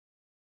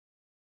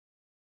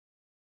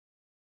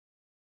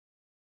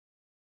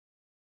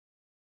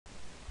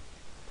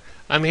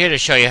I'm here to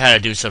show you how to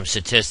do some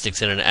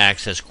statistics in an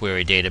Access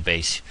Query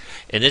database.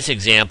 In this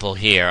example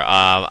here,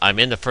 I'm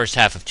in the first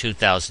half of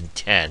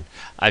 2010.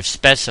 I've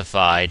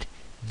specified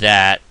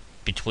that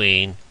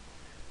between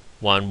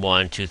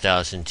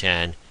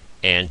 1/1/2010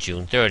 and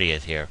June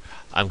 30th here.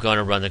 I'm going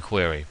to run the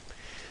query.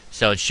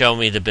 So it's showing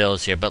me the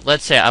bills here. But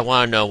let's say I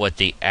want to know what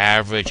the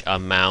average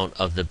amount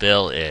of the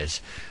bill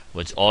is.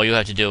 All you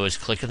have to do is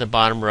click in the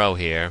bottom row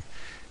here,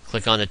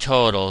 click on the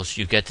totals,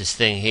 you get this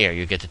thing here,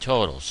 you get the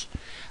totals.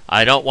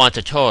 I don't want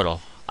the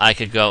total. I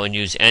could go and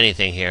use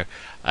anything here.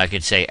 I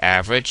could say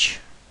average,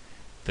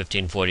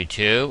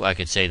 1542. I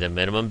could say the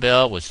minimum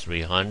bill was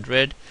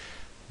 300.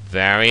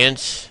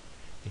 Variance,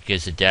 it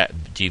gives the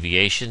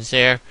deviations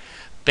there.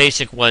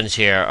 Basic ones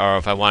here are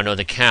if I want to know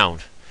the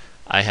count.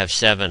 I have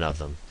 7 of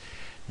them.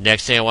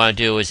 Next thing I want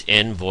to do is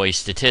invoice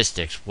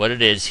statistics. What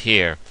it is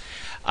here,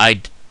 I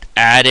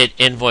added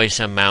invoice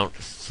amount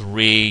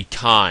 3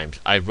 times.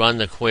 I run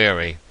the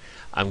query.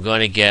 I'm going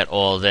to get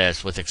all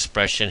this with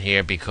expression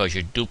here because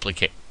you're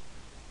duplicating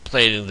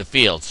the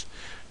fields.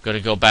 I'm going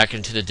to go back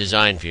into the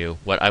design view.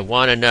 What I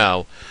want to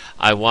know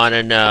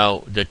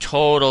the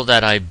total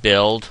that I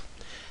billed,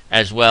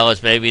 as well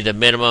as maybe the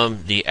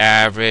minimum, the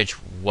average,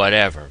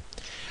 whatever.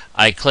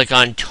 I click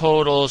on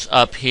totals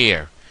up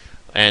here,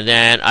 and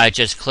then I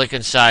just click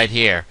inside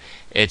here.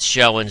 It's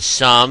showing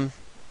sum.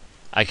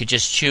 I could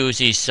just choose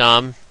the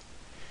sum.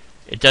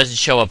 It doesn't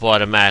show up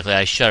automatically.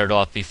 I shut it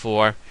off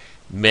before.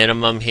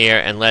 Minimum here,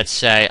 and let's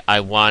say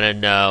I want to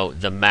know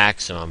the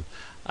maximum.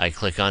 I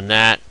click on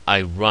that,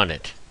 I run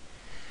it.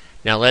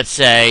 Now let's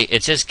say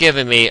it's just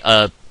giving me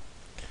a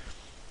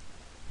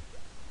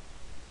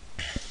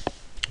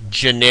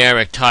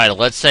generic title.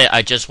 Let's say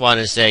I just want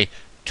to say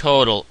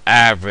total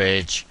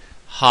average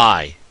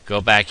high.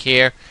 Go back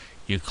here,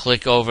 you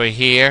click over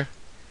here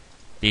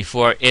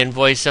before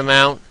invoice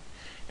amount,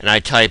 and I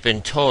type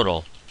in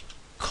total,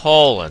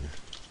 colon.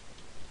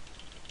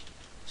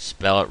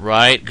 Spell it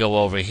right, go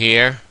over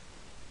here,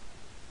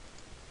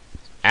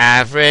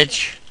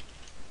 average,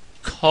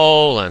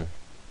 colon.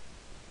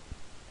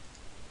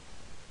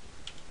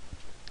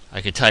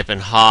 I could type in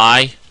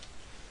high,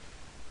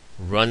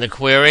 run the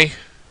query.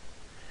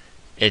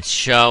 It's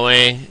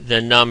showing the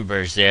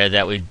numbers there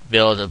that we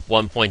billed of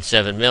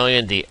 1.7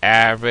 million, the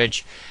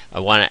average.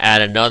 I want to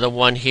add another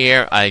one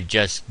here. I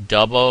just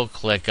double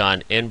click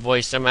on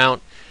invoice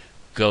amount,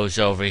 goes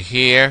over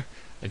here,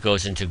 it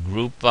goes into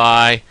group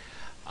by.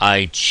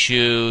 I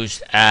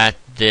choose at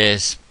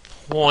this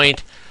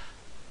point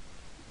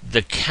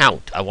the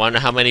count. I want to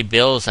know how many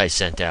bills I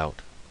sent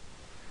out.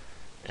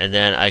 And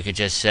then I could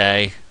just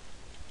say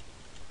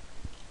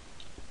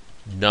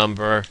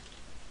number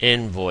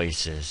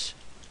invoices.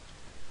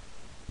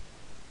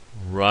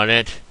 Run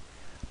it.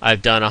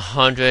 I've done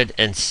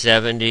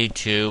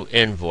 172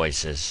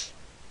 invoices.